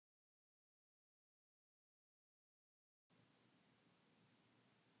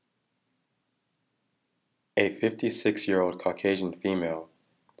A 56-year-old Caucasian female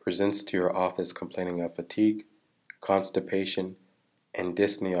presents to your office complaining of fatigue, constipation, and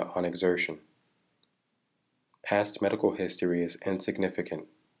dyspnea on exertion. Past medical history is insignificant.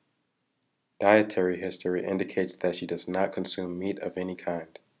 Dietary history indicates that she does not consume meat of any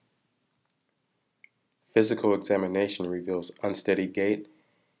kind. Physical examination reveals unsteady gait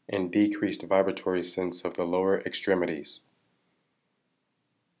and decreased vibratory sense of the lower extremities.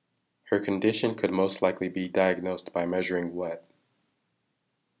 Her condition could most likely be diagnosed by measuring what?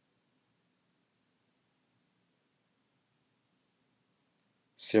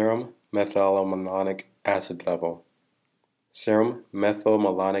 Serum methylmalonic acid level. Serum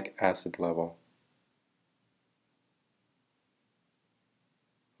methylmalonic acid level.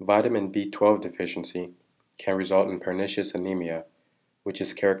 Vitamin B12 deficiency can result in pernicious anemia, which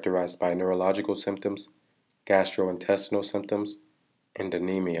is characterized by neurological symptoms, gastrointestinal symptoms, and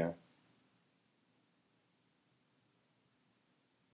anemia.